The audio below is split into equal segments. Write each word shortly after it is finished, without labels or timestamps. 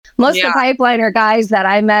Most of the pipeliner guys that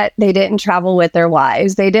I met, they didn't travel with their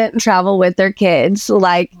wives. They didn't travel with their kids.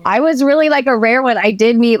 Like, I was really like a rare one. I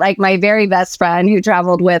did meet like my very best friend who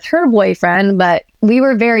traveled with her boyfriend, but we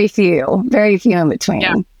were very few in between.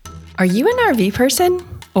 Yeah. Are you an RV person?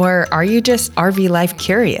 Or are you just RV life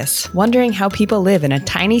curious, wondering how people live in a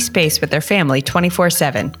tiny space with their family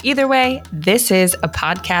 24/7? Either way, this is a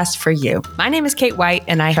podcast for you. My name is Kate White,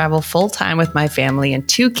 and I travel full-time with my family and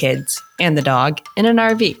 2 kids and the dog in an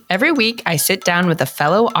RV. Every week, I sit down with a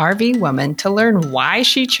fellow RV woman to learn why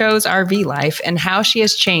she chose RV life and how she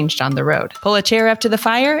has changed on the road. Pull a chair up to the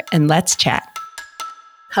fire and let's chat.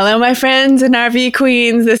 Hello, my friends and RV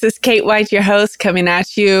queens. This is Kate White, your host, coming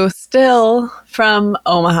at you still from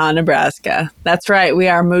Omaha, Nebraska. That's right. We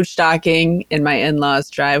are mooch docking in my in-laws'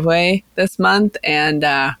 driveway this month, and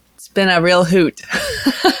it's been a real hoot.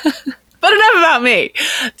 But enough about me.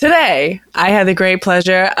 Today, I had the great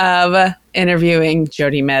pleasure of interviewing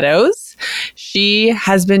Jodie Meadows. She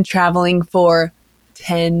has been traveling for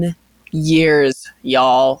 10 years,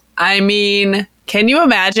 y'all. I mean, can you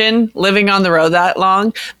imagine living on the road that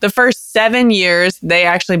long? The first 7 years, they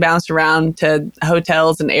actually bounced around to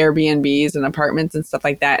hotels and Airbnbs and apartments and stuff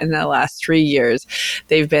like that. And the last 3 years,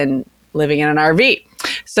 they've been living in an RV.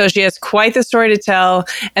 So she has quite the story to tell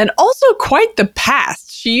and also quite the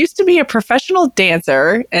past. She used to be a professional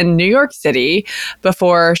dancer in New York City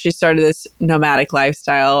before she started this nomadic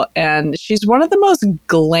lifestyle. And she's one of the most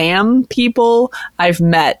glam people I've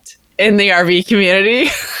met in the RV community.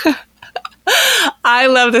 I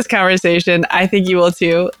love this conversation. I think you will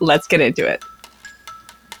too. Let's get into it.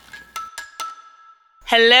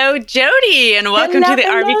 Hello, Jodie, and welcome to the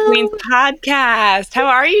RV Queens podcast. How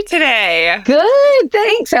are you today? Good,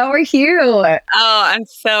 thanks. How are you? Oh, I'm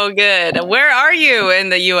so good. Where are you in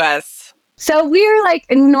the U.S.? So we're like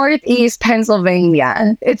in Northeast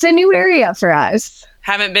Pennsylvania. It's a new area for us.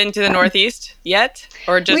 Haven't been to the Northeast yet?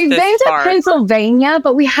 Or just We've this been to far? Pennsylvania,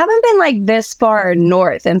 but we haven't been like this far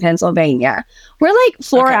north in Pennsylvania. We're like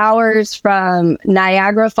 4 hours from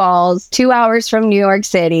Niagara Falls, 2 hours from New York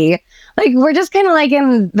City. Like, we're just kind of like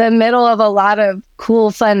in the middle of a lot of cool,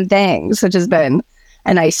 fun things, which has been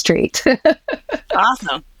a nice treat.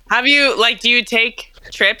 Awesome. Have you, do you take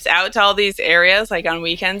trips out to all these areas, like on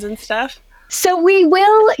weekends and stuff? So we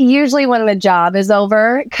will usually when the job is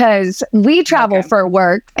over, because we travel for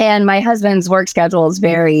work and my husband's work schedule is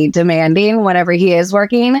very demanding whenever he is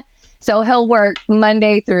working. So he'll work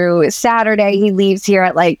Monday through Saturday. He leaves here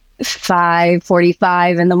at like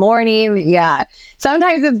 5:45 in the morning. Yeah.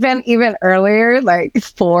 Sometimes it's been even earlier, like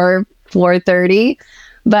 4:30.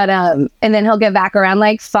 But and then he'll get back around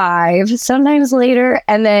like 5, sometimes later,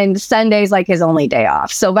 and then Sunday's like his only day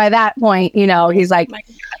off. So by that point, he's like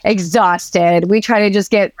exhausted. We try to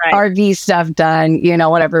just get RV stuff done,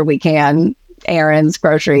 whatever we can, errands,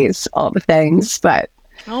 groceries, all the things. But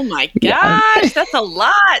oh my gosh, that's a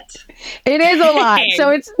lot. It is a lot.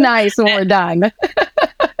 So it's nice when we're done.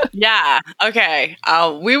 Yeah. Okay.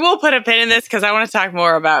 We will put a pin in this because I want to talk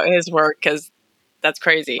more about his work because that's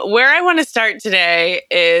crazy. Where I want to start today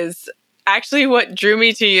is actually what drew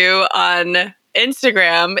me to you on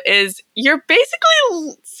Instagram is you're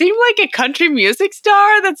basically seem like a country music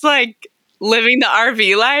star that's like living the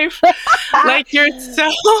RV life. Like you're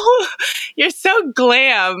so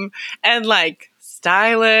glam and like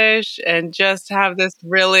stylish and just have this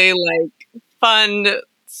really like fun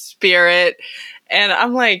spirit. And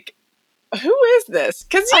I'm like, who is this?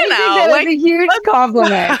 Because I think that is a huge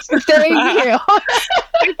compliment. Thank you.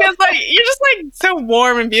 Because you're just like so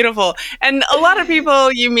warm and beautiful. And a lot of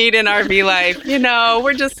people you meet in RV life,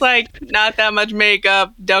 we're just like not that much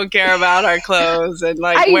makeup, don't care about our clothes, and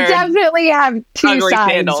like I definitely have two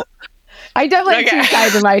sides. Sandals. I definitely have two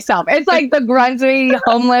sides of myself. It's like the grungy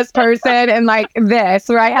homeless person and like this,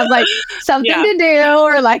 where I have like something to do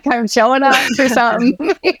or like I'm showing up for something,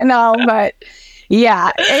 but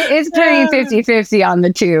yeah, it's pretty 50-50 on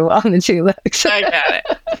the two looks. I got it.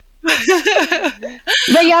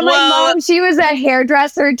 But yeah, my mom, she was a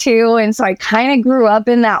hairdresser too. And so I kind of grew up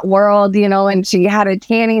in that world, and she had a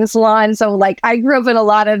tanning salon. So like I grew up in a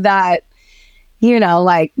lot of that,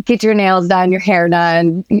 like get your nails done, your hair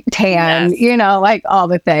done, tan, like all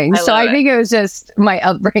the things. I think it was just my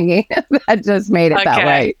upbringing that just made it that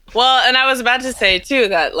way. Well, and I was about to say too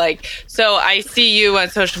that so I see you on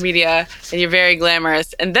social media and you're very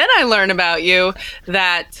glamorous. And then I learned about you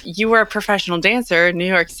that you were a professional dancer in New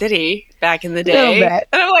York City back in the day. Little bit.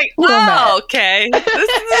 And I'm like, okay.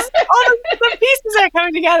 This all the pieces are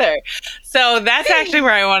coming together. So that's actually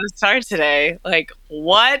where I want to start today. Like,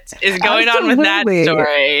 what is going on with that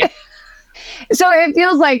story? So it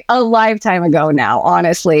feels like a lifetime ago now,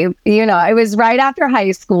 honestly. You know, it was right after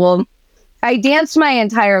high school. I danced my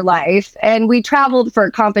entire life and we traveled for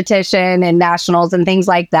competition and nationals and things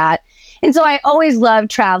like that. And so I always loved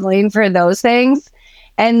traveling for those things.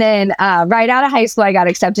 And then right out of high school, I got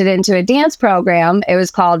accepted into a dance program. It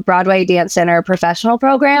was called Broadway Dance Center Professional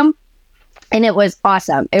Program. And it was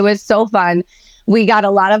awesome. It was so fun. We got a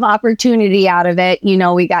lot of opportunity out of it. You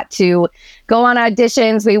know, we got to go on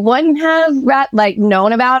auditions we wouldn't have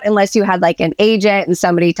known about unless you had like an agent and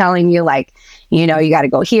somebody telling you like, you know, you got to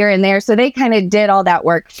go here and there. So they kind of did all that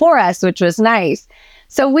work for us, which was nice.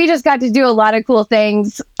 So we just got to do a lot of cool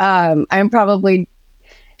things. I'm probably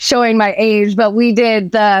showing my age, but we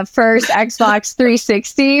did the first Xbox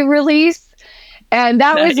 360 release. And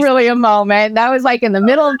that was really a moment. That was like in the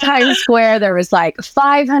middle of Times Square. There was like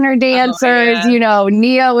 500 dancers. You know,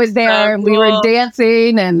 Nia was there and we were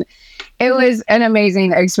dancing, and it was an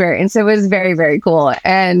amazing experience. It was very, very cool.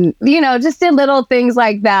 And, you know, just did little things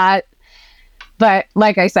like that. But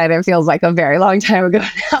like I said, it feels like a very long time ago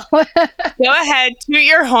now. Go ahead, toot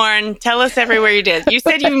your horn. Tell us everywhere you did. You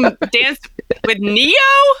said you danced with Neo?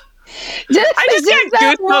 I just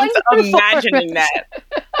got goosebumps imagining that.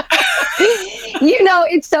 You know,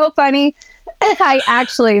 it's so funny. I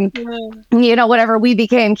actually, you know, whenever we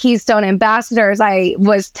became Keystone ambassadors, I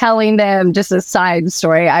was telling them, just a side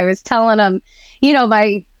story, I was telling them, you know,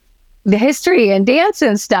 the history and dance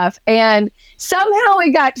and stuff. And somehow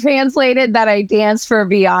it got translated that I danced for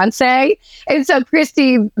Beyonce. And so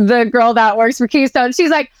Christy, the girl that works for Keystone,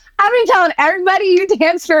 she's like, I've been telling everybody you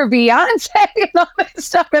dance for Beyonce and all this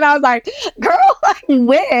stuff. And I was like, girl, I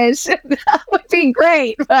wish. That would be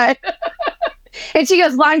great. But and she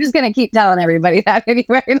goes, well, I'm just going to keep telling everybody that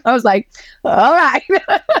anyway. And I was like, all right.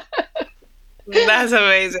 That's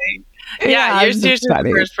amazing. Yeah, you're seriously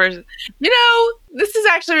the first person. You know, this is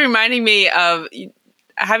actually reminding me of,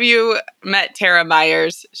 have you met Tara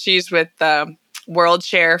Myers? She's with the World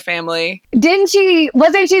Share family. Wasn't she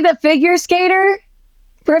the figure skater?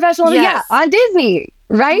 Professional? Yes. Yeah, on Disney,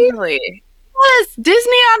 right? Really? Yes,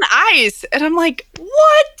 Disney on Ice. And I'm like,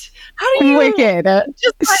 what? How do you... Wicked.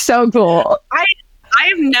 So cool. I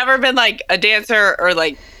have never been like a dancer or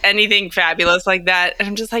like anything fabulous like that. And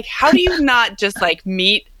I'm just like, how do you not just like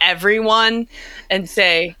meet everyone and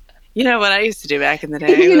say, you know what I used to do back in the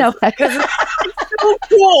day? You know, because it's so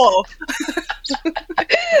cool.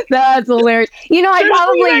 That's hilarious. You know, I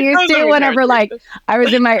probably used to whenever like I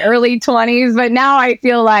was in my early 20s, but now I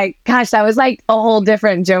feel like, gosh, that was like a whole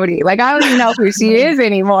different Jodie. Like I don't even know who she is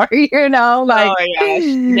anymore. You know, like oh my gosh,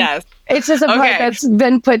 yes. It's just a part that's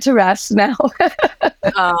been put to rest now.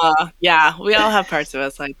 Yeah, we all have parts of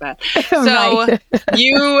us like that. So Right.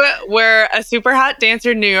 You were a super hot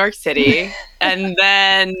dancer in New York City, and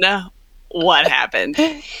then what happened?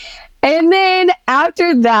 And then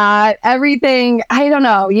after that, everything, I don't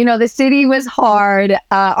know, you know, the city was hard.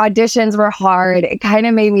 Auditions were hard. It kind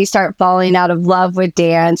of made me start falling out of love with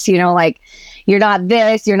dance, you know, like you're not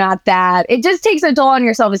this, you're not that. It just takes a toll on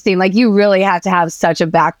your self-esteem. Like you really have to have such a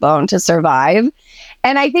backbone to survive.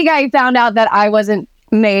 And I think I found out that I wasn't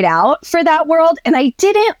made out for that world. And I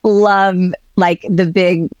didn't love like the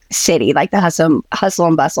big city, like the hustle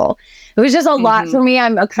and bustle. It was just a lot for me.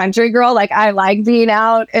 I'm a country girl. Like I like being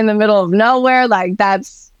out in the middle of nowhere. Like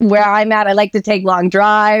that's where I'm at. I like to take long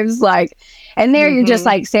drives. Like, and there you're just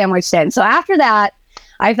like sandwiched in. So after that,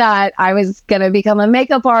 I thought I was going to become a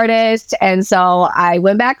makeup artist. And so I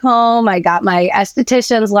went back home. I got my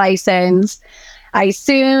esthetician's license. I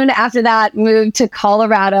soon after that moved to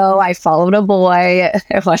Colorado. I followed a boy.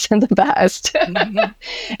 It wasn't the best. And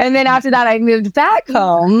then after that, I moved back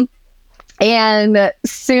home. And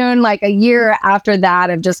soon, like a year after that,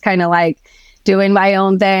 of just kind of like doing my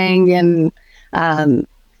own thing and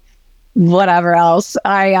whatever else,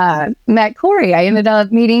 I met Corey. I ended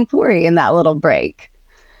up meeting Corey in that little break.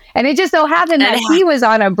 And it just so happened that he was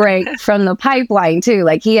on a break from the pipeline too.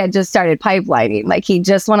 Like he had just started pipelining. Like he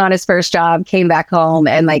just went on his first job, came back home,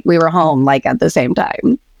 and like we were home like at the same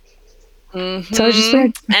time. So it was just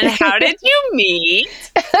weird. And how did you meet?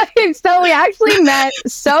 So we actually met,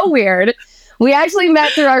 so weird. We actually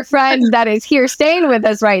met through our friend that is here staying with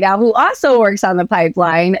us right now, who also works on the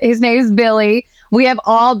pipeline. His name is Billy. We have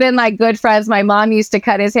all been like good friends. My mom used to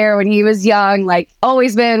cut his hair when he was young, like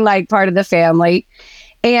always been like part of the family.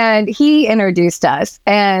 And he introduced us.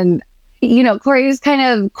 And Corey was kind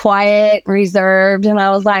of quiet, reserved. And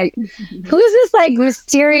I was like, who's this like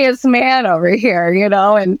mysterious man over here,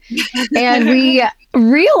 and we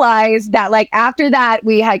realized that like after that,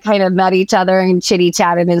 we had kind of met each other and chitty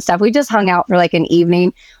chatted and stuff. We just hung out for like an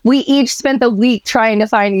evening. We each spent the week trying to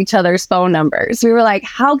find each other's phone numbers. We were like,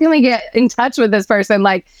 how can we get in touch with this person?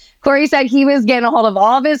 Like, Corey said he was getting a hold of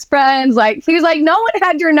all of his friends. Like, he was like, no one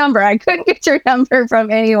had your number. I couldn't get your number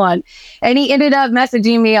from anyone. And he ended up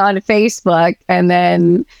messaging me on Facebook. And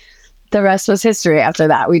then the rest was history after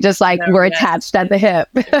that. We just were attached at the hip.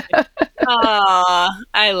 Aw,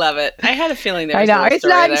 I love it. I had a feeling there was I know. It's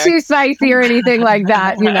not too spicy or anything like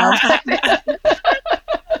that,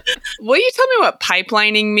 Will you tell me what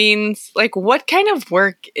pipelining means? Like, what kind of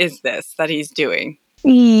work is this that he's doing?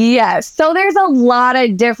 Yes. So there's a lot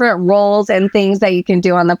of different roles and things that you can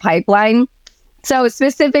do on the pipeline. So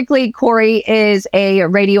specifically, Corey is a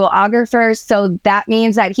radiographer. So that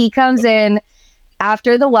means that he comes in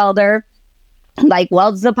after the welder, like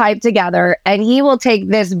welds the pipe together, and he will take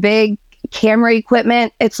this big camera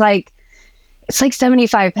equipment. It's like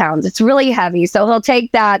 75 pounds. It's really heavy. So he'll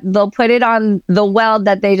take that, they'll put it on the weld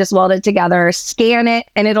that they just welded together, scan it,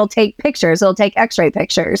 and it'll take pictures. It'll take x-ray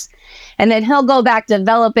pictures. And then he'll go back,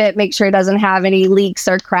 develop it, make sure it doesn't have any leaks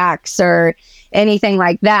or cracks or anything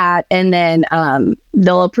like that. And then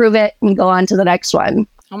they'll approve it and go on to the next one.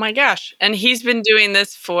 Oh my gosh. And he's been doing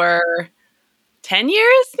this for 10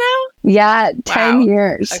 years now? Yeah, 10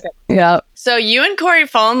 years. Okay. Yeah. So you and Corey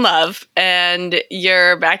fall in love and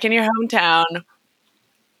you're back in your hometown.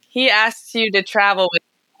 He asks you to travel with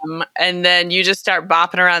him and then you just start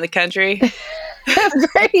bopping around the country.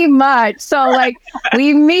 Pretty much. So like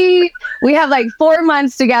we meet, we have like 4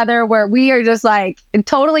 months together where we are just like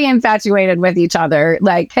totally infatuated with each other,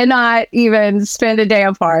 like cannot even spend a day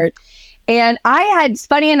apart. And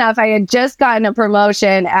funny enough, I had just gotten a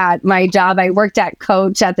promotion at my job. I worked at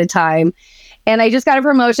Coach at the time. And I just got a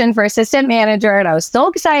promotion for assistant manager. And I was so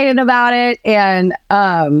excited about it. And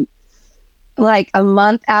like a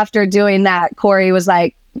month after doing that, Corey was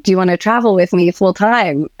like, do you want to travel with me full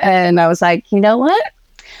time? And I was like, you know what?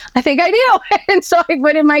 I think I do. And so I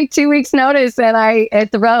put in my 2 weeks notice and I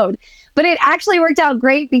hit the road. But it actually worked out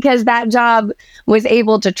great because that job was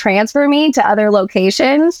able to transfer me to other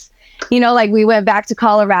locations. Like we went back to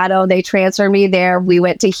Colorado, they transferred me there. We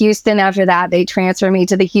went to Houston after that. They transferred me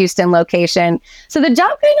to the Houston location. So the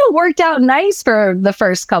job kind of worked out nice for the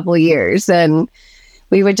first couple of years. And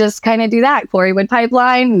we would just kind of do that. Corey would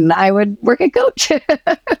pipeline and I would work at Coach.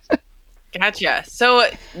 Gotcha. So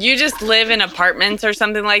you just live in apartments or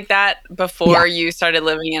something like that before you started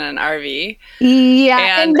living in an RV?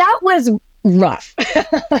 Yeah, and that was rough.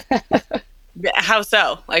 How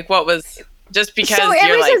so? Like what was, just because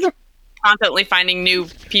you're like constantly finding new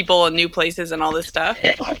people and new places and all this stuff?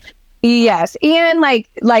 Yes. And like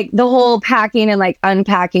the whole packing and like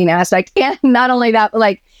unpacking aspect. And not only that, but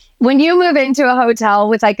like when you move into a hotel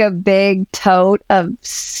with like a big tote of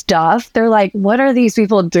stuff, they're like, what are these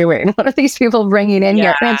people doing? What are these people bringing in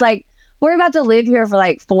here? And it's like, we're about to live here for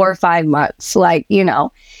like 4 or 5 months,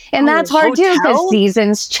 and that's hard too because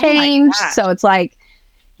seasons change. So it's like,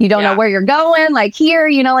 you don't know where you're going. Like here,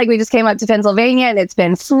 like we just came up to Pennsylvania and it's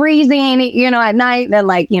been freezing, at night, and then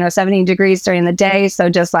like, 70 degrees during the day. So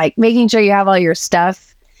just like making sure you have all your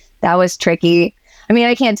stuff, that was tricky. I mean,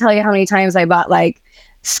 I can't tell you how many times I bought like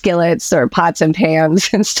skillets or pots and pans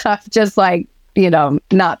and stuff, just like,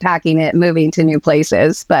 not packing it, moving to new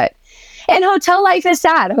places. And hotel life is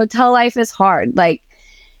sad. Hotel life is hard. Like,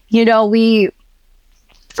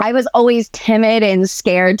 I was always timid and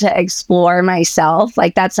scared to explore myself.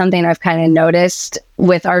 Like that's something I've kind of noticed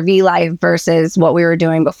with RV life versus what we were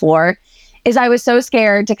doing before, is I was so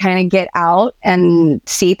scared to kind of get out and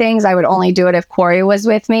see things. I would only do it if Corey was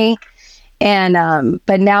with me. And,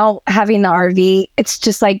 but now having the RV, it's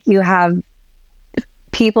just like you have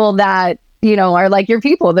people that, are like your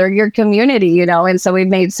people, they're your community, and so we've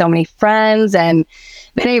made so many friends and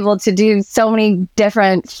been able to do so many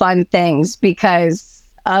different fun things because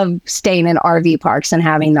of staying in RV parks and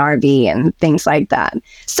having the RV and things like that.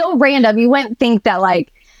 So random. You wouldn't think that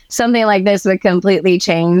like something like this would completely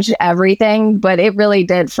change everything, but it really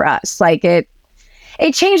did for us. Like it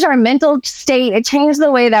changed our mental state. It changed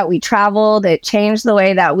the way that we traveled. It changed the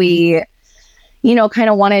way that we, kind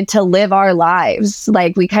of wanted to live our lives.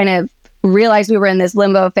 Like we kind of realized we were in this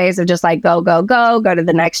limbo phase of just like, go to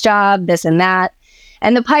the next job, this and that.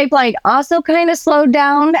 And the pipeline also kind of slowed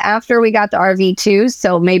down after we got the RV too.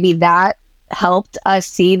 So maybe that helped us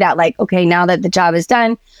see that like, okay, now that the job is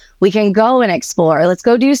done, we can go and explore. Let's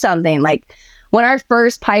go do something. Like when our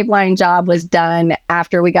first pipeline job was done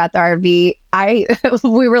after we got the RV,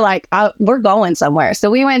 we were like, we're going somewhere. So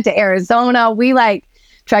we went to Arizona. We like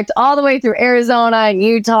trekked all the way through Arizona and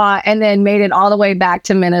Utah, and then made it all the way back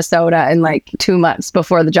to Minnesota in like 2 months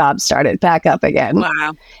before the job started back up again.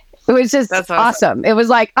 Wow. It was just awesome. It was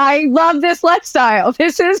like, I love this lifestyle.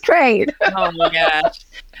 This is great. Oh my gosh.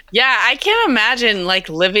 Yeah, I can't imagine like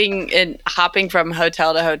living and hopping from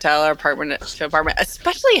hotel to hotel or apartment to apartment,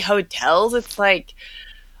 especially hotels. It's like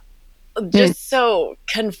just so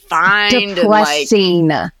confined. Depressing. And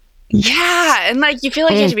like, yeah. And like you feel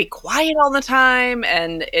like you have to be quiet all the time,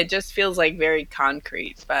 and it just feels like very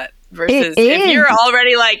concrete. But versus if you're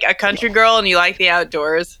already like a country girl and you like the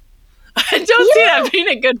outdoors, I don't see that being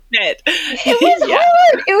a good fit. It was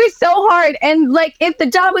hard. It was so hard. And like, if the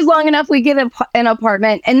job was long enough, we get an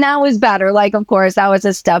apartment, and that was better. Like, of course, that was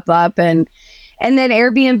a step up. And then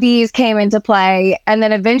Airbnbs came into play. And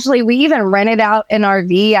then eventually we even rented out an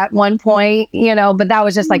RV at one point, but that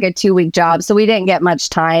was just like a 2-week job. So we didn't get much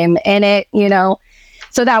time in it,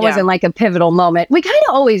 so that wasn't like a pivotal moment. We kind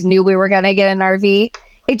of always knew we were going to get an RV.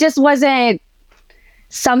 It just wasn't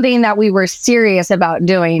something that we were serious about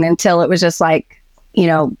doing until it was just like,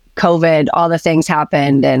 COVID, all the things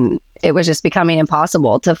happened, and it was just becoming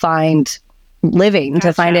impossible to find living,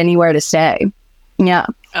 to find anywhere to stay. Yeah.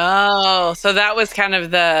 Oh, so that was kind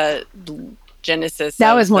of the genesis.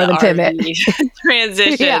 That was more the pivot.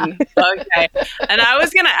 Transition. Yeah. Okay. And I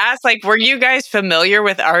was going to ask, like, were you guys familiar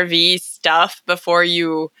with RV stuff before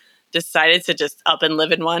you decided to just up and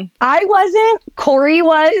live in one? I wasn't. Corey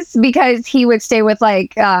was, because he would stay with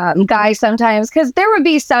like guys sometimes, because there would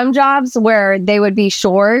be some jobs where they would be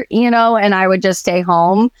short, and I would just stay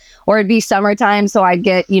home, or it'd be summertime. So I'd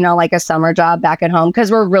get, like a summer job back at home, because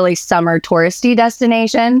we're really summer touristy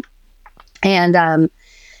destination. And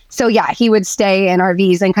so, yeah, he would stay in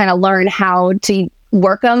RVs and kind of learn how to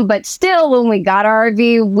work them. But still, when we got our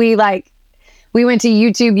RV, we went to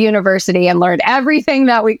YouTube University and learned everything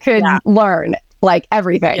that we could learn, like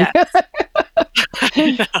everything. Yes.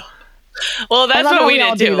 Well, that's what we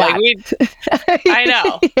did too. Like I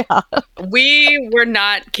know. Yeah. We were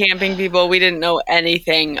not camping people. We didn't know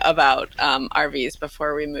anything about RVs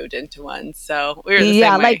before we moved into one. So we were the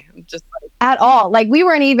same way. Just at all. Like, we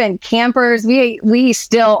weren't even campers. We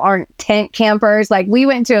still aren't tent campers. Like, we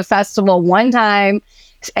went to a festival one time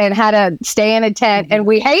and had to stay in a tent, and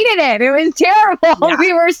we hated it. It was terrible. Yeah.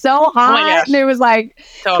 We were so hot, and it was like,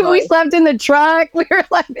 we slept in the truck. We were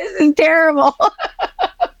like, this is terrible.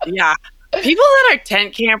 Yeah. People that are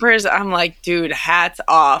tent campers, I'm like, dude, hats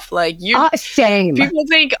off. Like, same. People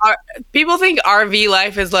think RV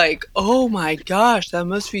life is like, oh my gosh, that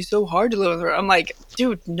must be so hard to live with. I'm like,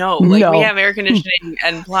 dude, no. Like, we have air conditioning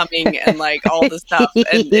and plumbing and like all the stuff,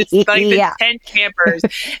 and it's like the tent campers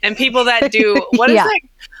and people that do what's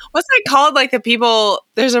that called? Like, the people.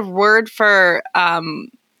 There's a word for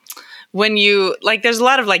when you like. There's a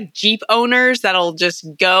lot of like Jeep owners that'll just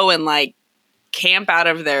go and like camp out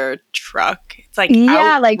of their truck. It's like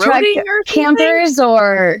like truck campers,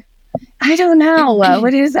 or I don't know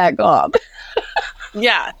what is that called?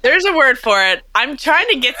 Yeah, there's a word for it. I'm trying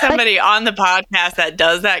to get somebody on the podcast that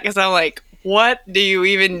does that, because I'm like, what do you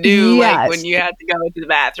even do like when you have to go to the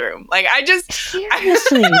bathroom? Like, I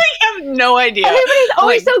have no idea. Everybody's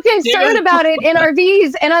always so concerned about it in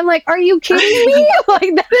RVs, and I'm like, are you kidding me?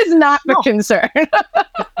 Like, that is not the concern.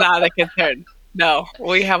 It's not a concern. No,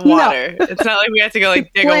 we have water. No. It's not like we have to go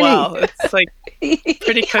like dig a well. It's like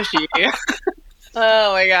pretty cushy.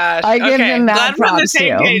 Oh my gosh. I give them that. Glad we're on the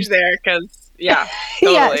same page there, because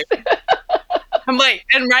totally. I'm like,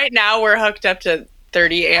 and right now we're hooked up to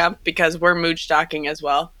 30 amp because we're mooch docking as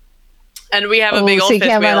well, and we have a big old so you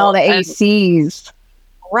can't run all the ACs.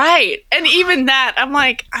 Right, and even that, I'm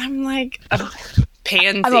like a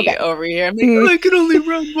pansy over here. I'm like, I can only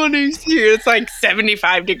run one AC. It's like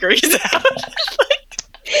 75 degrees out.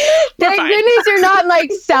 Thank goodness you're not in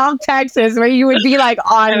like South Texas, where you would be like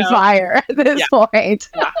on fire at this point.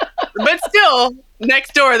 Yeah. But still,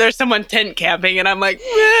 next door there's someone tent camping, and I'm like,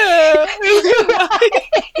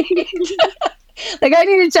 like, I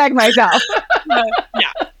need to check myself.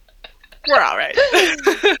 We're all right.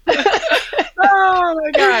 Oh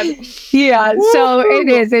my God. Yeah. So it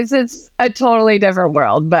is. It's a totally different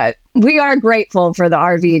world, but we are grateful for the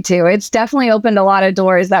RV too. It's definitely opened a lot of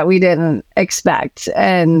doors that we didn't expect.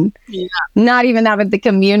 And not even that, but the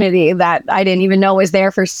community that I didn't even know was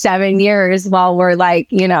there for 7 years while we're like,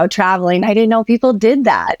 traveling. I didn't know people did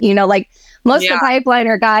that. Like, most of the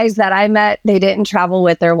pipeliner guys that I met, they didn't travel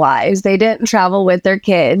with their wives. They didn't travel with their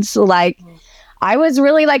kids. Like, I was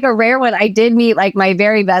really like a rare one. I did meet like my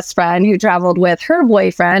very best friend who traveled with her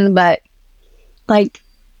boyfriend, but Like,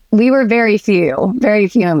 we were very few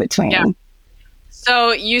in between. Yeah.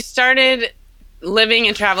 So you started living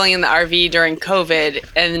and traveling in the RV during COVID,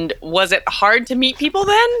 and was it hard to meet people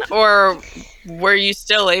then, or were you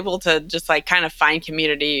still able to just like kind of find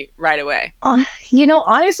community right away?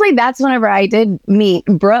 Honestly, that's whenever I did meet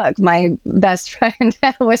Brooke, my best friend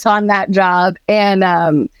that was on that job.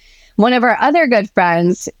 And one of our other good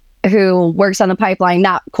friends who works on the pipeline,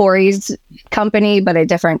 not Corey's company, but a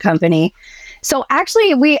different company. So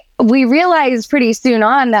actually, we realized pretty soon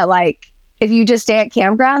on that, like, if you just stay at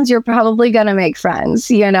campgrounds, you're probably going to make friends,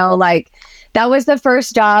 like that was the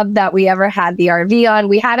first job that we ever had the RV on.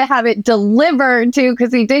 We had to have it delivered too,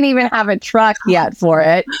 because we didn't even have a truck yet for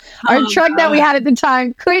it. Our truck that we had at the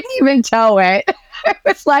time couldn't even tow it. It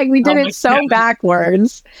was like, we did it so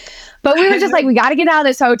backwards. But we were just like, we got to get out of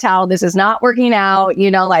this hotel. This is not working out.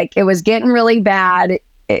 Like, it was getting really bad.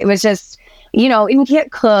 It was just, you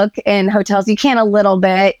can't cook in hotels. You can a little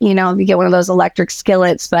bit, if you get one of those electric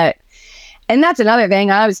skillets, and that's another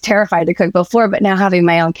thing. I was terrified to cook before, but now having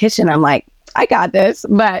my own kitchen, I'm like, I got this.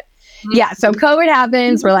 But yeah, so COVID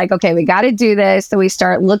happens. We're like, okay, we got to do this. So we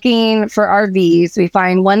start looking for RVs. We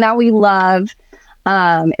find one that we love.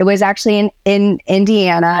 It was actually in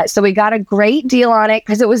Indiana. So we got a great deal on it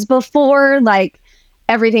because it was before like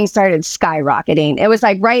everything started skyrocketing. It was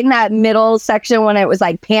like right in that middle section when it was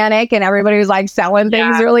like panic and everybody was like selling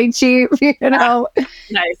things really cheap, Nice.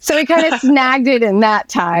 So we kind of snagged it in that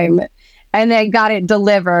time. And then got it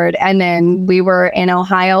delivered. And then we were in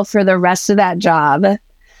Ohio for the rest of that job.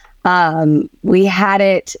 We had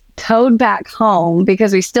it towed back home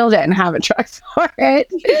because we still didn't have a truck for it.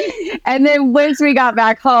 And then once we got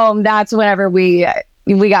back home, that's whenever we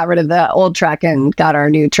got rid of the old truck and got our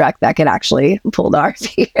new truck that could actually pull the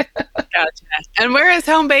RV. Gotcha. And where is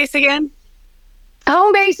home base again?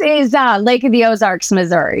 Home base is Lake of the Ozarks,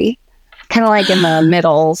 Missouri. Kind of like in the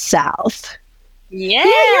middle south.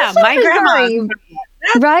 Yeah, my grandma.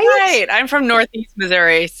 Right? I'm from Northeast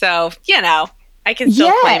Missouri, so I can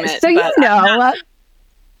still claim it. So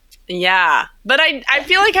Yeah, but I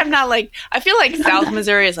feel like I'm not like, I feel like South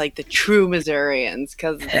Missouri is like the true Missourians,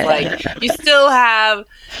 because like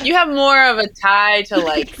you have more of a tie to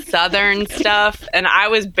like Southern stuff, and I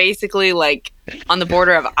was basically like on the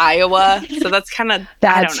border of Iowa, so that's kind of,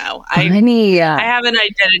 I don't know. Funny. I have an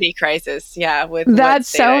identity crisis. Yeah, with that's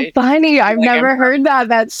so funny. I've never heard that.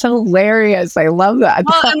 That's hilarious. I love that.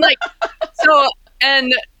 Well,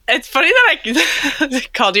 and it's funny that I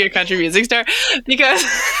called you a country music star because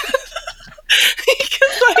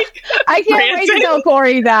like I can't wait to tell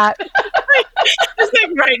Corey that. It's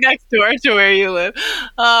like right next door to where you live.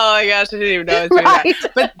 Oh my gosh, I didn't even know I was doing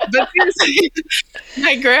that. But seriously,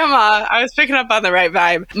 my grandma, I was picking up on the right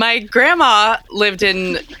vibe. My grandma lived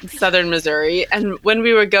in Southern Missouri, and when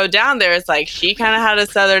we would go down there, it's like she kind of had a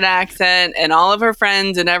Southern accent, and all of her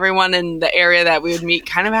friends and everyone in the area that we would meet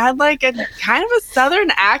kind of had like a kind of a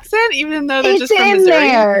Southern accent, even though they're just from Missouri.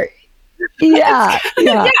 There. Yeah.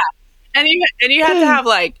 And you had to have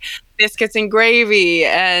like biscuits and gravy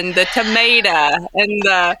and the tomato and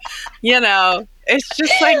the, it's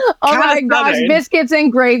just like, oh my gosh, biscuits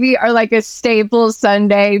and gravy are like a staple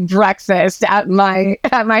Sunday breakfast at my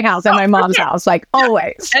house, at my mom's house, like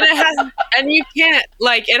always. And you can't,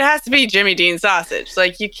 like, it has to be Jimmy Dean sausage.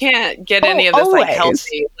 Like, you can't get any of this always. like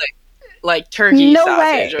healthy, like turkey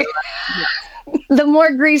sausage. Way. The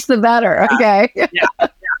more grease, the better. Okay. Yeah.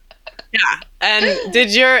 And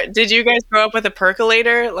did you guys grow up with a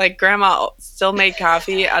percolator? Like, grandma still made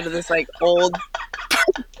coffee out of this like old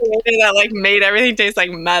percolator that like made everything taste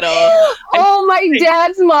like metal. Oh, my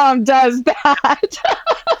dad's mom does that.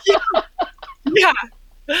 Yeah.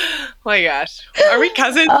 Oh my gosh. Are we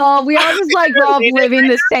cousins? Oh, we all just like grow up living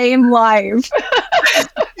the same life.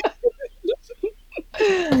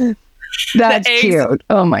 That's cute.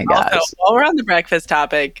 Oh my gosh. Also, while we're on the breakfast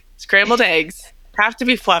topic, scrambled eggs have to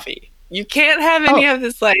be fluffy. You can't have any of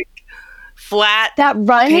this like flat, that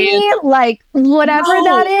runny, like whatever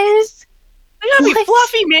that is. They gotta be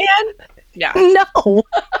fluffy, man. Yeah. No.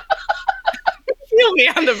 Feel me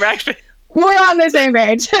on the breakfast. We're on the same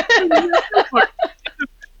page.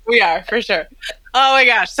 We are, for sure. Oh my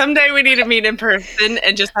gosh. Someday we need to meet in person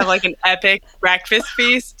and just have like an epic breakfast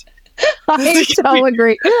feast. I so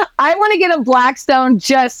agree. I want to get a Blackstone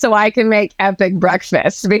just so I can make epic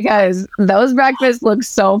breakfasts, because those breakfasts look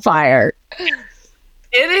so fire.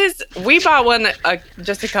 It is. We bought one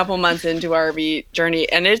just a couple months into our RV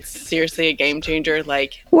journey, and it's seriously a game changer.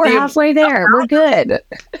 Like, we're halfway there. We're good.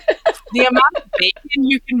 The amount of bacon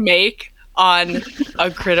you can make on a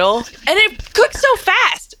griddle, and it cooks so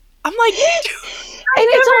fast. I'm like, and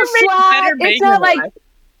it's all flat. It's not like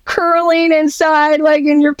curling inside, like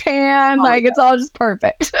in your pan. Like it's all just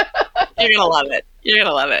perfect. You're gonna love it. You're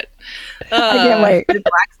gonna love it. I can't wait.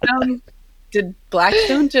 Did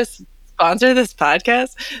Blackstone just sponsor this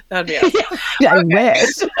podcast? That'd be awesome. I wish.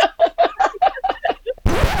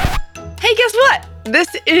 Hey, guess what?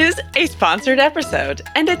 This is a sponsored episode,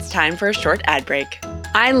 and it's time for a short ad break.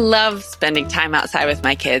 I love spending time outside with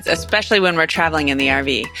my kids, especially when we're traveling in the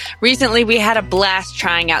RV. Recently, we had a blast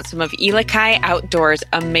trying out some of Elikai Outdoors'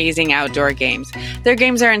 amazing outdoor games. Their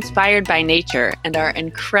games are inspired by nature and are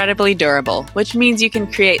incredibly durable, which means you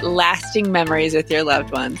can create lasting memories with your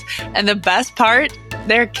loved ones. And the best part?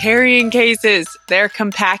 They're carrying cases. They're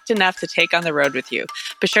compact enough to take on the road with you.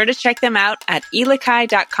 Be sure to check them out at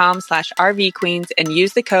elikai.com/RVQueens and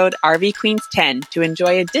use the code RVQueens10 to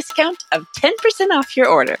enjoy a discount of 10% off your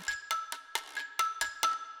order.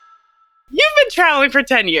 You've been traveling for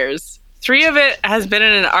 10 years. 3 of it has been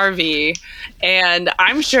in an RV, and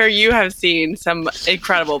I'm sure you have seen some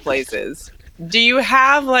incredible places. Do you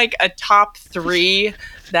have like a top 3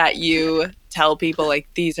 that you tell people like,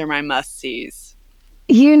 these are my must-sees?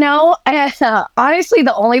 You know, honestly,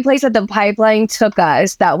 the only place that the pipeline took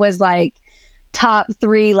us that was like top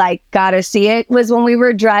 3, like gotta see it, was when we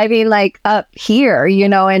were driving like up here, you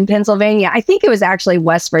know, in Pennsylvania. I think it was actually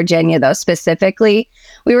West Virginia, though, specifically.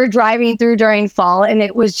 We were driving through during fall and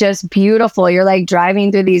it was just beautiful. You're like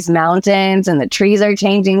driving through these mountains and the trees are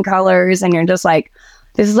changing colors and you're just like,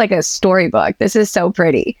 this is like a storybook. This is so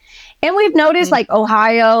pretty. And we've noticed like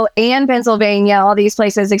Ohio and Pennsylvania, all these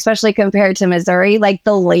places, especially compared to Missouri, like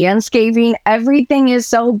the landscaping, everything is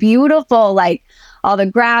so beautiful. Like all the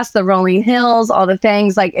grass, the rolling hills, all the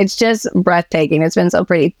things, like it's just breathtaking. It's been so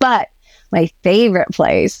pretty. But my favorite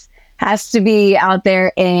place has to be out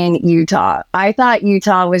there in Utah. I thought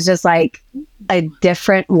Utah was just like a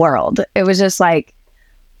different world. It was just like,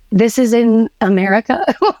 this is in America?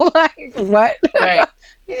 Like, what? Right.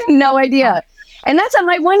 No idea. And that's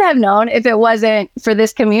something I wouldn't have known if it wasn't for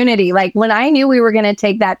this community. Like when I knew we were going to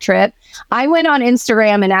take that trip, I went on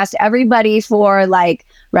Instagram and asked everybody for like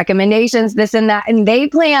recommendations, this and that. And they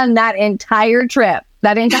planned that entire trip.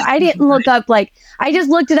 I didn't look up, like, I just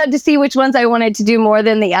looked it up to see which ones I wanted to do more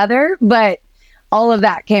than the other. But all of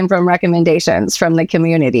that came from recommendations from the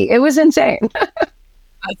community. It was insane.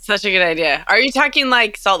 That's such a good idea. Are you talking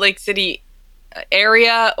like Salt Lake City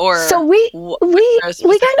area, or so we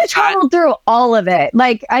kind of traveled through all of it.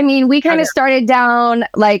 Like, I mean, we kind of started down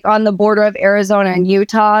like on the border of Arizona and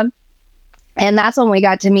Utah, and that's when we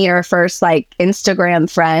got to meet our first like Instagram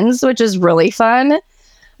friends, which is really fun.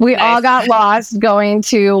 We all got lost going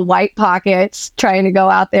to White Pockets, trying to go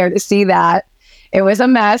out there to see that. It was a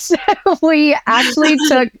mess. We actually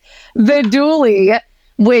took the dually,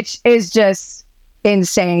 which is just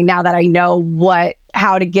insane now that I know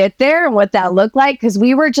how to get there and what that looked like, because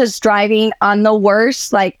we were just driving on the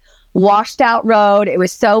worst, like washed out road. It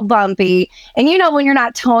was so bumpy. And you know, when you're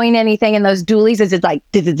not towing anything in those dualies, it's just like,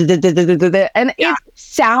 and it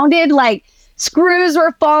sounded like screws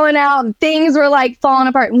were falling out and things were like falling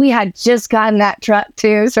apart. And we had just gotten that truck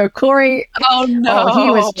too. So Corey, he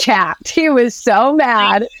was chapped. He was so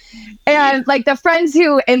mad. And like the friends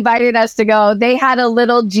who invited us to go, they had a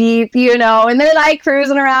little Jeep, you know, and they're like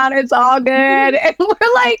cruising around. It's all good. And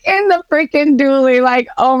we're like in the freaking dually, like,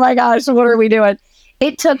 oh my gosh, what are we doing?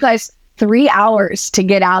 It took us 3 hours to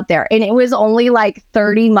get out there. And it was only like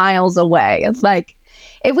 30 miles away. It's like,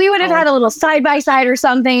 if we would have had a little side-by-side or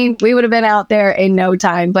something, we would have been out there in no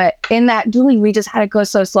time. But in that dually, we just had to go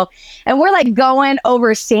so slow. And we're like going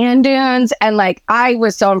over sand dunes. And like, I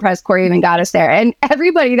was so impressed Corey even got us there. And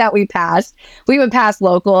everybody that we passed, we would pass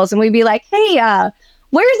locals and we'd be like, hey,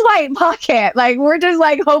 where's White Pocket? Like, we're just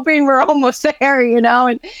like hoping we're almost there, you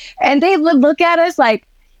know? And they would look at us like,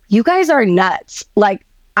 you guys are nuts. Like,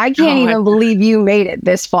 I can't even believe you made it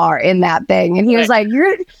this far in that thing. And he was like,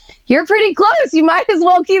 you're pretty close. You might as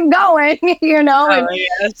well keep going, you know?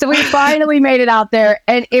 So we finally made it out there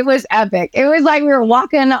and it was epic. It was like we were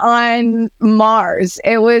walking on Mars.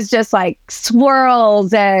 It was just like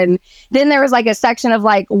swirls. And then there was like a section of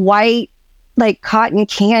like white, like cotton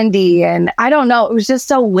candy. And I don't know, it was just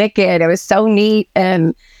so wicked. It was so neat.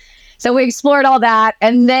 And so we explored all that.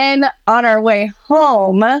 And then on our way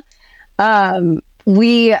home,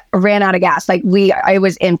 we ran out of gas. Like it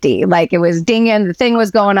was empty. Like it was dinging. The thing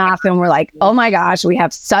was going off and we're like, oh my gosh, we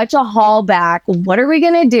have such a haul back. What are we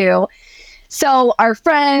going to do? So our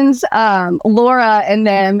friends, Laura and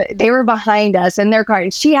them, they were behind us in their car.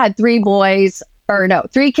 And she had 3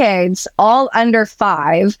 kids, all under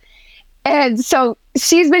 5. And so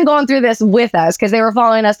she's been going through this with us because they were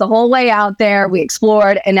following us the whole way out there. We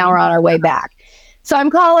explored and now we're on our way back. So I'm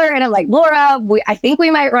calling her and I'm like, Laura, I think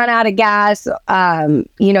we might run out of gas. Do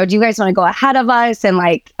you guys want to go ahead of us? And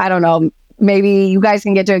like, I don't know, maybe you guys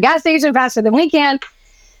can get to a gas station faster than we can.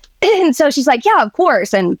 And so she's like, yeah, of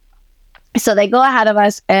course. And so they go ahead of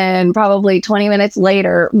us, and probably 20 minutes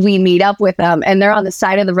later, we meet up with them, and they're on the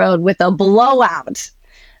side of the road with a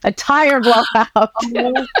tire blowout.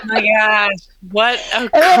 Oh my gosh. What a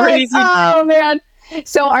crazy. Oh, man.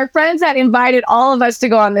 So our friends that invited all of us to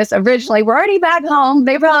go on this originally, we're already back home.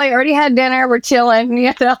 They probably already had dinner. We're chilling,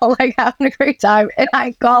 like having a great time. And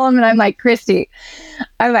I call them and I'm like, Christy,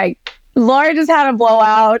 Laura just had a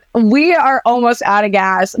blowout. We are almost out of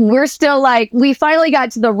gas. We're still like, we finally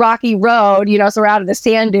got to the rocky road, so we're out of the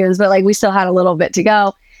sand dunes, but like we still had a little bit to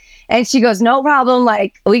go. And she goes, no problem.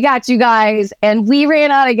 Like, we got you guys. And we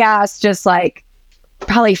ran out of gas just like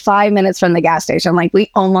probably 5 minutes from the gas station. Like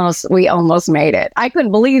we almost made it. I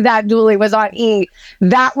couldn't believe that dually was on E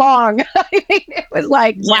that long. I mean, it was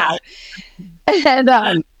like, wow.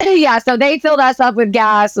 And so they filled us up with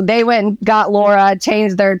gas. They went and got Laura,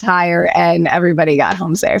 changed their tire, and everybody got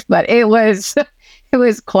home safe. But it was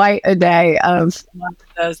quite a day of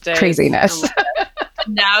those days. Craziness.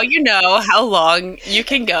 Now you know how long you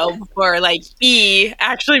can go before like E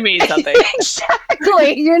actually means something.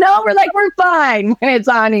 Exactly. We're like, we're fine when it's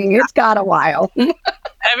on E. It's got a while.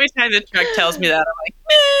 Every time the truck tells me that, I'm like,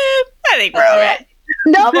 I think we're all right.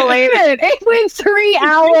 No, believe it. It went 3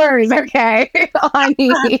 hours, okay, on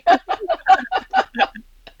E.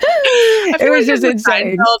 It was just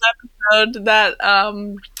insane. Episode that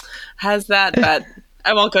has that, but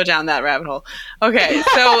I won't go down that rabbit hole. Okay,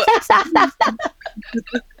 so I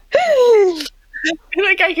feel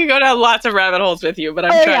like I could go down lots of rabbit holes with you, but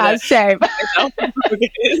I'm trying to same.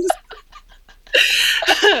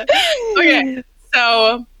 Okay,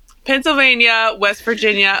 so Pennsylvania, West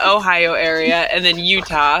Virginia, Ohio area, and then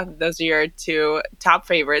Utah. Those are your 2 top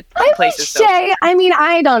favorite places.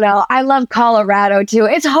 I don't know. I love Colorado too.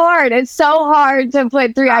 It's hard. It's so hard to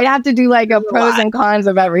put 3. I'd have to do like a pros and cons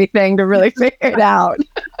of everything to really figure it out.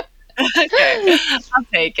 Okay, I'll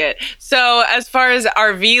take it. So as far as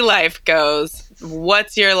RV life goes,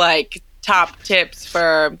 what's your like top tips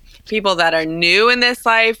for people that are new in this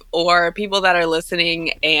life or people that are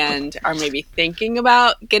listening and are maybe thinking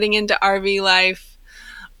about getting into RV life?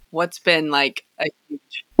 What's been like a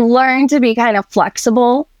huge... Learn to be kind of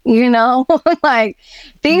flexible, like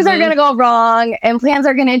things are going to go wrong and plans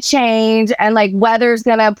are going to change and like weather's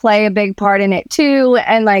going to play a big part in it too.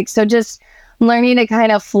 And like, so just learning to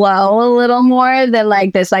kind of flow a little more than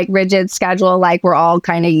like this like rigid schedule like we're all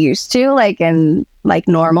kind of used to like in like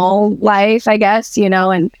normal life, I guess,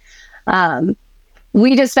 and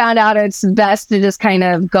we just found out it's best to just kind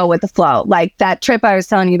of go with the flow. Like that trip I was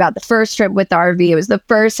telling you about, the first trip with the RV, it was the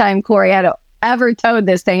first time Corey had ever towed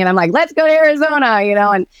this thing. And I'm like, let's go to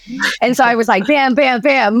Arizona, and so I was like, bam, bam,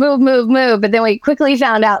 bam, move. But then we quickly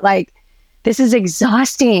found out like, this is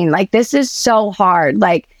exhausting. Like, this is so hard.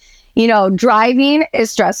 Like, driving is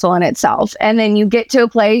stressful in itself. And then you get to a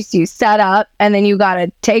place, you set up, and then you got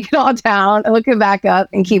to take it all down, look it back up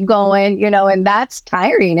and keep going, and that's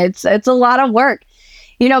tiring. It's a lot of work.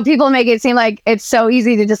 People make it seem like it's so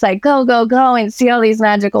easy to just like go and see all these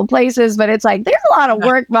magical places. But it's like, there's a lot of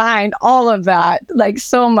work behind all of that, like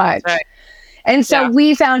so much. Right. And so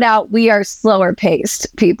we found out we are slower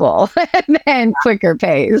paced people and quicker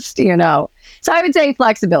paced, So I would say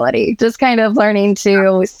flexibility, just kind of learning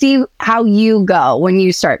to see how you go when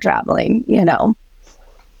you start traveling,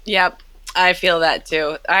 Yep. I feel that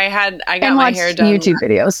too. I got my hair done. YouTube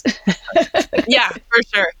videos. Yeah, for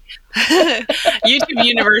sure. YouTube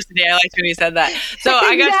University. I liked when you said that. So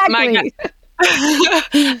exactly.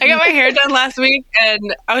 I got my hair done last week,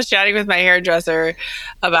 and I was chatting with my hairdresser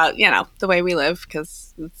about, the way we live,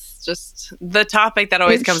 because it's just the topic that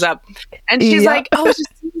always comes up. And she's like, "Oh, it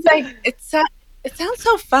just seems like it sounds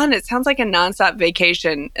so fun. It sounds like a nonstop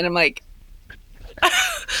vacation." And I'm like,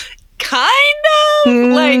 kind of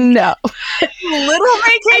like no little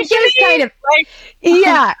vacation. Kind of like,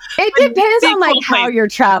 yeah. It depends on like how you're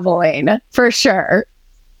traveling, for sure.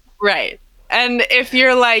 Right. And if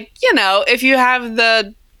you're like, if you have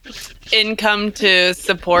the income to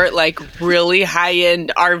support like really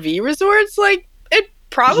high-end RV resorts, like it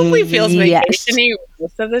probably feels vacation-y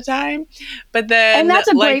most of the time. But then, and that's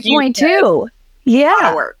a great point too.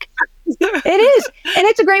 Yeah, work. It is, and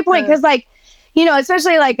it's a great point because like,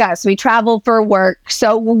 especially like us, we travel for work.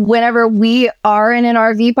 So whenever we are in an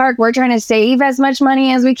RV park, we're trying to save as much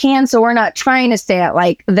money as we can. So we're not trying to stay at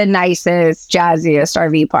like the nicest, jazziest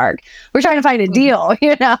RV park. We're trying to find a deal,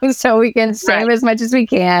 so we can save as much as we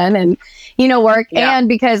can and, work. Yeah. And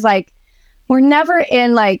because like we're never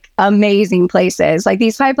in like amazing places. Like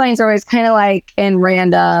these pipelines are always kind of like in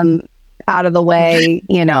random, out of the way,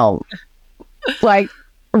 like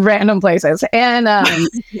random places. And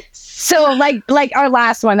so like our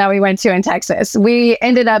last one that we went to in Texas, we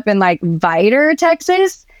ended up in like Vidor,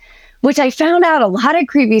 Texas, which I found out a lot of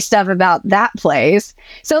creepy stuff about that place.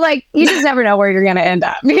 So like you just never know where you're going to end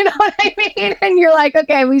up. You know what I mean? And you're like,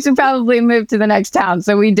 okay, we should probably move to the next town.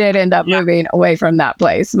 So we did end up moving away from that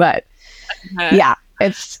place. But yeah,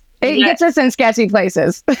 it gets us in sketchy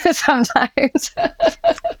places sometimes.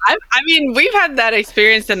 I mean, we've had that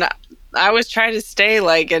experience, and I was trying to stay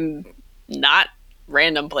like in not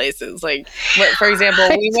random places. Like, for example,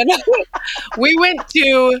 we went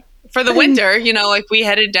to, for the winter, like we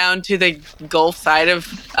headed down to the Gulf side of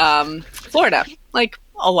Florida, like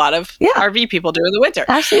a lot of RV people do in the winter.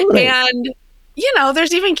 Absolutely. And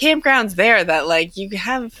there's even campgrounds there that like you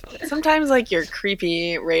have sometimes like your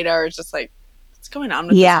creepy radar is just like, what's going on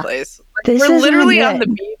with this place? Like, we're literally on the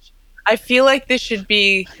beach. I feel like this should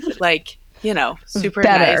be like, super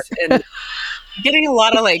better. nice and getting a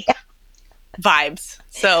lot of like vibes.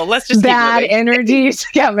 So let's just bad energies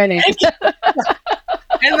coming in.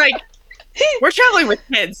 And like we're traveling with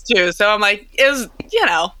kids too, so I'm like, it was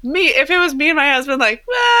me. If it was me and my husband, like,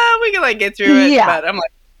 well, we can like get through it. Yeah. But I'm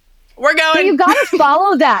like, we're going. But you got to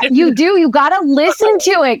follow that. You do. You got to listen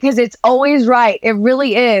to it because it's always right. It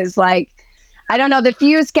really is. Like, I don't know, the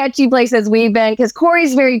few sketchy places we've been, because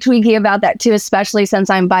Corey's very tweaky about that too, especially since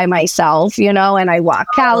I'm by myself, and I walk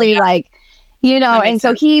Callie, and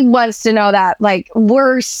so he wants to know that, like,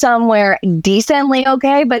 we're somewhere decently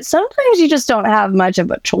okay, but sometimes you just don't have much of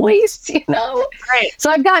a choice, Right. So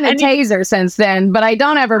I've gotten a taser since then, but I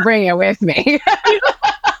don't ever bring it with me.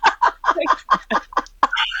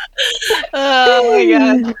 Oh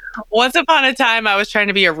my God. Once upon a time, I was trying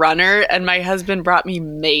to be a runner, and my husband brought me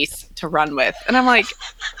mace to run with. And I'm like,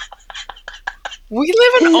 we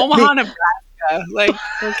live in Omaha, Nebraska. Like,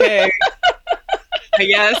 okay, I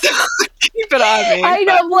guess. Keep it on me. I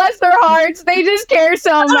know, bless their hearts. They just care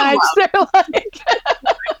so much. They're like...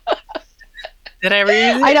 Did I ever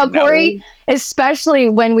use it? I know, No. Corey, especially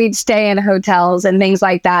when we'd stay in hotels and things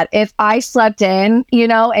like that. If I slept in,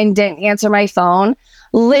 and didn't answer my phone,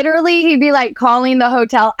 literally he'd be like calling the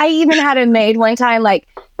hotel. I even had a maid one time, like,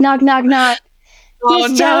 knock, knock, knock. Oh,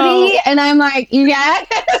 Miss no. Jodie? And I'm like, yes.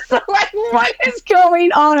 Like, what is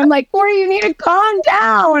going on? I'm like, Corey, you need to calm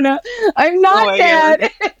down. I'm not dead.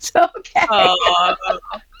 God. It's okay. Oh,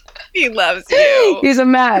 he loves you. He's a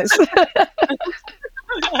mess.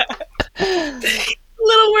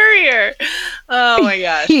 Little worrier. Oh my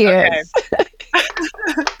gosh. He is.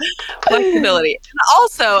 Flexibility. And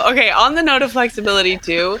also, okay, on the note of flexibility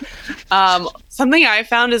too, something I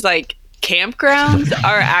found is like campgrounds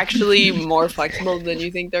are actually more flexible than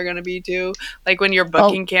you think they're going to be too. Like when you're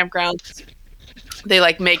booking campgrounds, they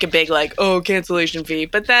like make a big like, cancellation fee.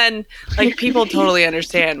 But then like people totally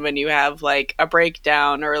understand when you have like a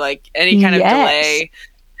breakdown or like any kind of delay.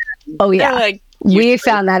 Oh yeah. Like, we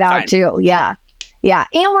found that out too. Yeah. Yeah.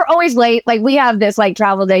 And we're always late. Like we have this like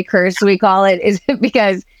travel day curse, we call it, is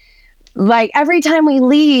because like every time we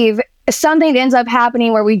leave, something ends up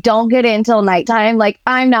happening where we don't get in until nighttime. Like,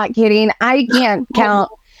 I'm not kidding. I can't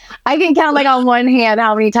count. I can count like on one hand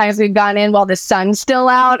how many times we've gone in while the sun's still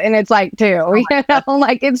out, and it's like 2.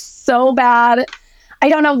 Like it's so bad. I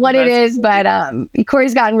don't know what it is, but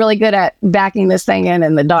Corey's gotten really good at backing this thing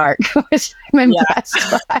in the dark, which I'm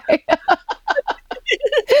impressed by.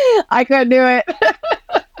 I couldn't do it.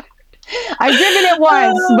 I've driven it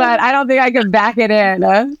once, but I don't think I could back it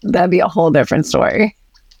in. That'd be a whole different story.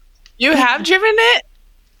 You have driven it?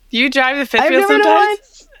 Do you drive the fifth wheel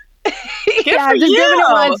sometimes? Yeah, I've just driven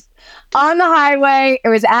it once on the highway. It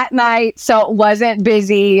was at night, so it wasn't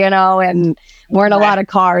busy, and weren't a lot of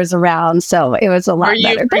cars around, so it was a lot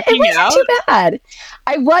better. But it wasn't too bad.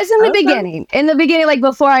 I was in the beginning. In the beginning, like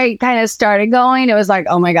before I kind of started going, it was like,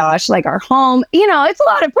 oh my gosh, like our home, it's a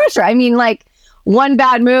lot of pressure. I mean, like one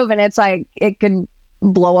bad move and it's like it could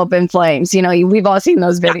blow up in flames. We've all seen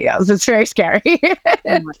those videos. It's very scary.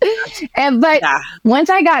 But once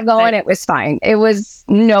I got going, it was fine. It was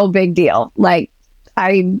no big deal. Like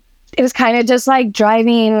it was kind of just like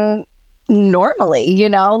driving normally,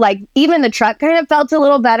 like even the truck kind of felt a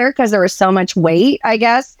little better because there was so much weight, I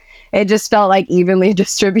guess. It just felt like evenly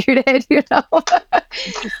distributed,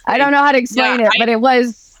 I don't know how to explain it, but it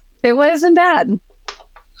wasn't bad.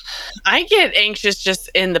 I get anxious just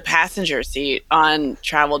in the passenger seat on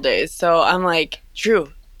travel days. So I'm like,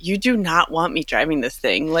 Drew, you do not want me driving this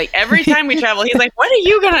thing. Like every time we travel, he's like, when are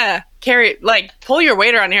you going to pull your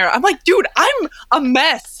weight around here? I'm like, dude, I'm a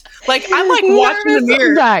mess. Like, I'm like watching the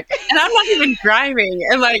mirror Back. and I'm not even driving.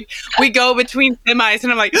 And like, we go between semis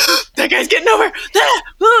and I'm like, that guy's getting over.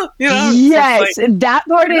 You know? Yes, like, that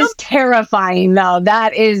part is terrifying though.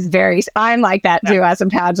 That is I'm like that too as a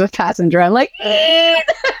passenger. I'm like,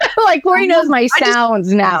 like Corey knows my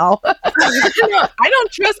sounds now. I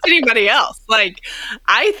don't trust anybody else. Like,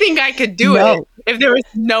 I think I could do it if there was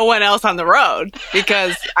no one else on the road,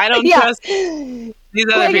 because I don't trust these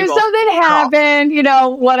other like people. if something happened, you know,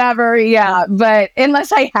 whatever, but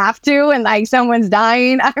unless I have to and like someone's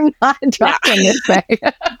dying, I'm not driving this thing.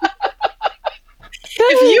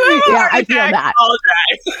 If you have I feel that. I'll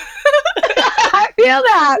drive. I feel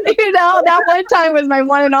that. You know, that one time was my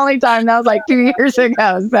one and only time. That was like 2 years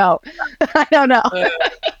ago. So I don't know.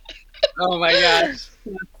 Oh my gosh.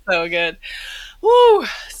 That's so good. Woo.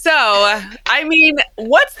 So, I mean,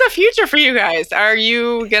 what's the future for you guys?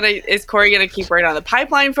 Is Corey gonna keep right on the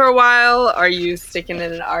pipeline for a while? Are you sticking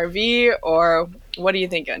in an RV, or what are you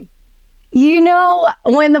thinking? You know,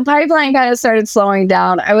 when the pipeline kind of started slowing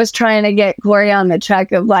down, I was trying to get Corey on the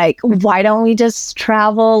track of like, why don't we just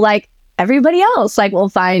travel like everybody else? Like, we'll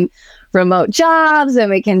find remote jobs and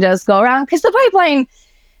we can just go around. Because the pipeline,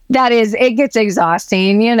 it gets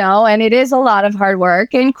exhausting, you know, and it is a lot of hard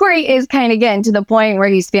work. And Corey is kind of getting to the point where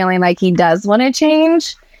he's feeling like he does want to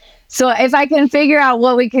change. So if I can figure out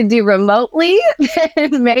what we could do remotely,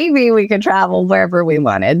 then maybe we could travel wherever we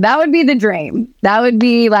wanted. That would be the dream. That would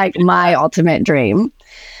be like my ultimate dream.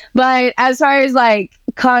 But as far as like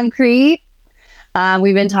concrete,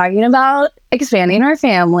 we've been talking about expanding our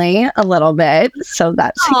family a little bit. So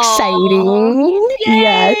that's exciting.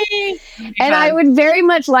 Yes. And I would very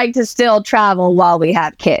much like to still travel while we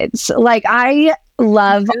have kids. Like, I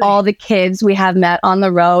love all the kids we have met on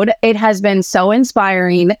the road. It has been so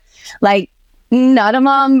inspiring. Like, none of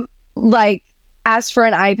them like asked for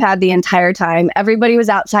an iPad the entire time. Everybody was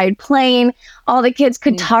outside playing. All the kids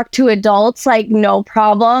could talk to adults, like, no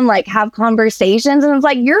problem, like have conversations. And it's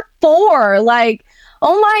like, you're 4, like,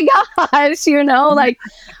 oh my gosh, you know, like,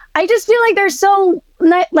 I just feel like they're so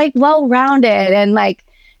like well-rounded and like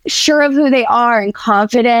sure of who they are and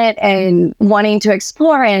confident and wanting to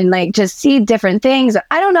explore and like just see different things.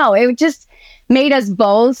 I don't know. It just made us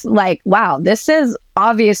both like, wow, this is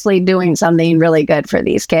obviously doing something really good for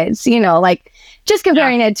these kids, you know, like just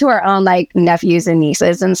comparing it to our own like nephews and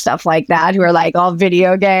nieces and stuff like that, who are like all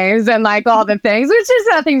video games and like all the things, which is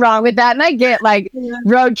nothing wrong with that. And I get like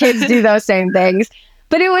road kids do those same things,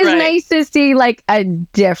 but it was nice to see like a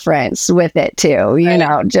difference with it too, you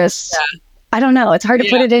know, just, I don't know. It's hard to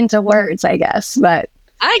put it into words, I guess, but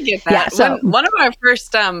I get that. Yeah, so one of our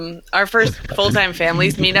first full-time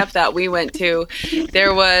families meetup that we went to,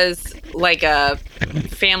 there was like a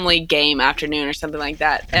family game afternoon or something like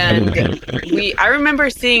that. And I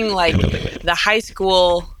remember seeing like the high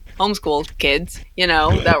school homeschool kids, you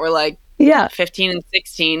know, that were like 15 and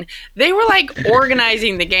 16. They were like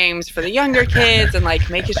organizing the games for the younger kids and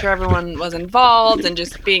like making sure everyone was involved and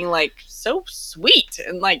just being like so sweet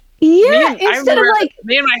and like instead of like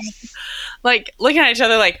me and my like looking at each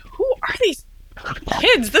other like, who are these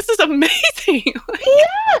kids? This is amazing. Like,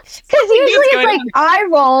 because usually it's like eye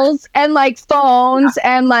rolls and like phones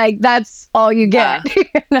and like that's all you get. You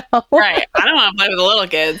know? Right. I don't want to play with the little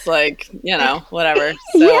kids, like, you know, whatever.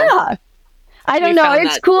 So, I don't know.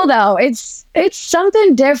 It's cool though. It's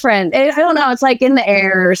something different. I don't know. It's like in the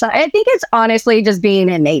air or something. I think it's honestly just being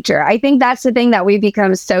in nature. I think that's the thing that we've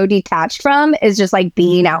become so detached from, is just like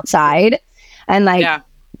being outside and like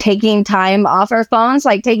taking time off our phones,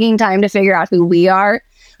 like taking time to figure out who we are.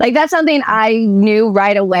 Like that's something I knew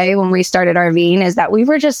right away when we started RVing, is that we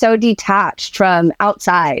were just so detached from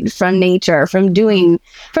outside, from nature, from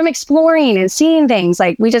exploring and seeing things.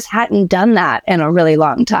 Like we just hadn't done that in a really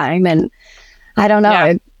long time. And I don't know.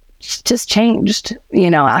 It just changed, you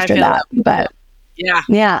know, after that. But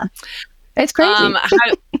it's crazy.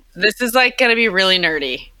 This is like going to be really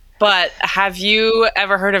nerdy, but have you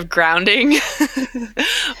ever heard of grounding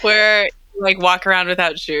where you like walk around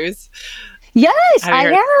without shoes? Yes,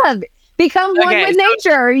 I have. Become one with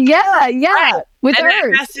nature. Yeah. With and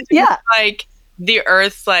Earth. It has to do with, like the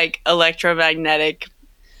Earth's like electromagnetic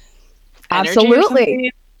absolutely.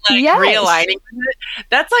 Like realigning with it.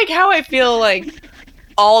 That's like how I feel like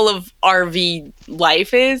all of RV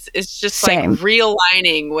life is. It's just like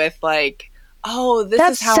realigning with like, oh, this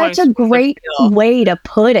is how that's such a great way to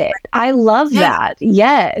put it. I love that.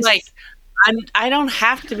 Yes. Like I don't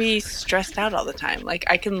have to be stressed out all the time. Like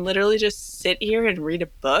I can literally just sit here and read a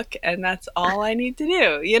book and that's all I need to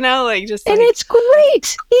do. You know, like just and it's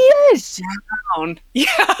great. Yes. Down.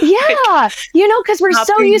 Yeah. You know, because we're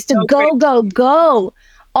so used to go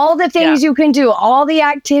all the things you can do, all the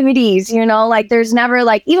activities, like there's never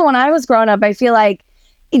like, even when I was growing up, I feel like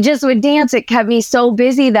just with dance, it kept me so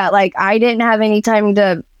busy that like I didn't have any time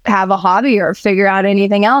to have a hobby or figure out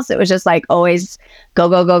anything else. It was just like always go,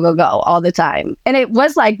 go, go, go, go all the time. And it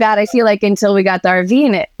was like that, I feel like, until we got the RV,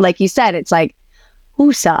 and it, like you said, it's like,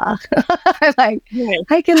 woosah. Like,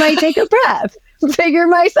 I can like take a breath, figure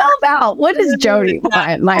myself out. What does Jodie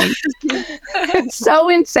want? Like, it's so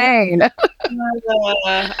insane.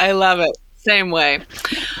 I love it. Same way.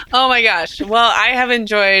 Oh my gosh. Well, I have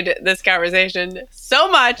enjoyed this conversation so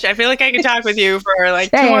much. I feel like I could talk with you for like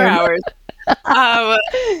 2 more hours. I'm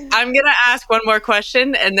going to ask one more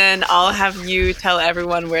question, and then I'll have you tell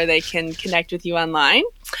everyone where they can connect with you online.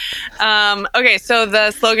 Okay, so the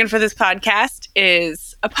slogan for this podcast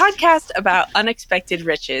is a podcast about unexpected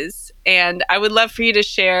riches. And I would love for you to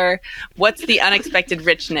share what's the unexpected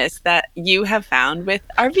richness that you have found with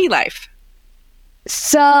RV life.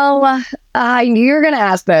 So I knew you were going to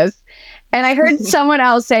ask this. And I heard someone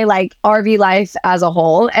else say like RV life as a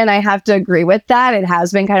whole. And I have to agree with that. It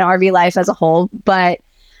has been kind of RV life as a whole. But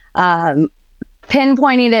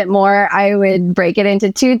pinpointing it more, I would break it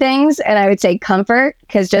into 2 things. And I would say comfort,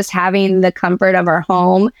 because just having the comfort of our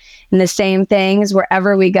home and the same things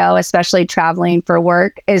wherever we go, especially traveling for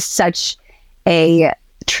work, is such a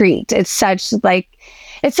treat. It's such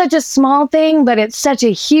a small thing, but it's such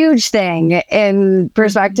a huge thing in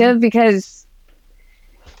perspective, because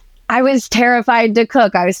I was terrified to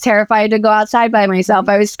cook. I was terrified to go outside by myself.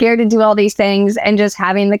 I was scared to do all these things, and just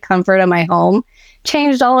having the comfort of my home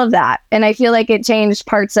changed all of that. And I feel like it changed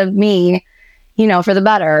parts of me, for the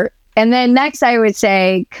better. And then next, I would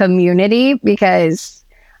say community, because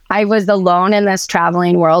I was alone in this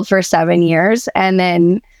traveling world for 7 years. And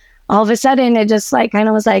then all of a sudden it just like kind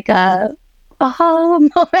of was like a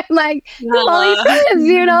moment, like all these friends,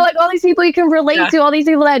 like all these people you can relate to, all these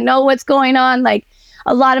people that know what's going on. Like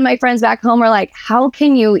a lot of my friends back home are like, how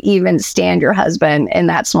can you even stand your husband in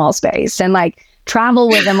that small space and like travel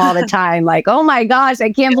with him all the time? Like, oh my gosh,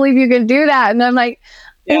 I can't believe you can do that. And I'm like,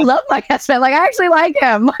 I love my husband. Like, I actually like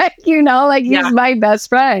him. Like, like he's my best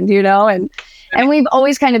friend, and we've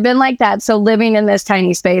always kind of been like that. So living in this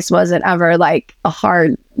tiny space wasn't ever like a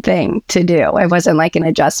hard thing to do. It wasn't like an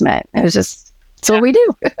adjustment. It was just, it's what we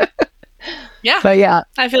do. Yeah. But yeah.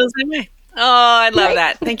 I feel the same way. Oh, I love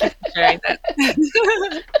that. Thank you for sharing that.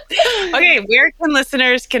 Okay, where can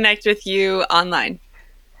listeners connect with you online?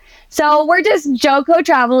 So we're just Joko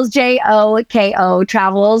Travels, Joko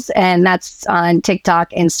Travels, and that's on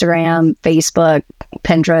TikTok, Instagram, Facebook,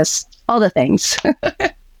 Pinterest, all the things.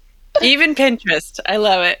 Even Pinterest. I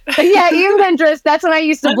love it. Yeah, even Pinterest. That's when I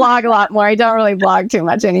used to blog a lot more. I don't really blog too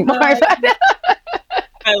much anymore.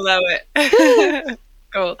 I love it.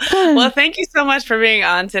 Cool. Well, thank you so much for being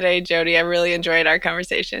on today, Jodie. I really enjoyed our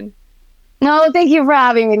conversation. No, thank you for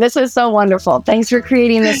having me. This was so wonderful. Thanks for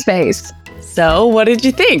creating this space. So, what did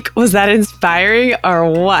you think? Was that inspiring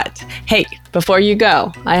or what? Hey, before you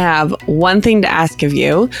go, I have one thing to ask of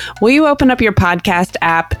you. Will you open up your podcast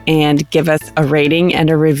app and give us a rating and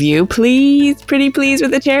a review, please? Pretty please,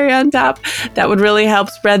 with a cherry on top. That would really help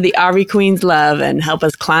spread the RV Queens love and help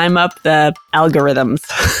us climb up the algorithms.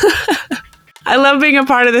 I love being a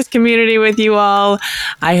part of this community with you all.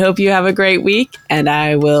 I hope you have a great week, and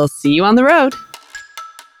I will see you on the road.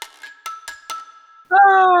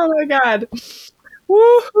 Oh my God.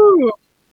 Woohoo.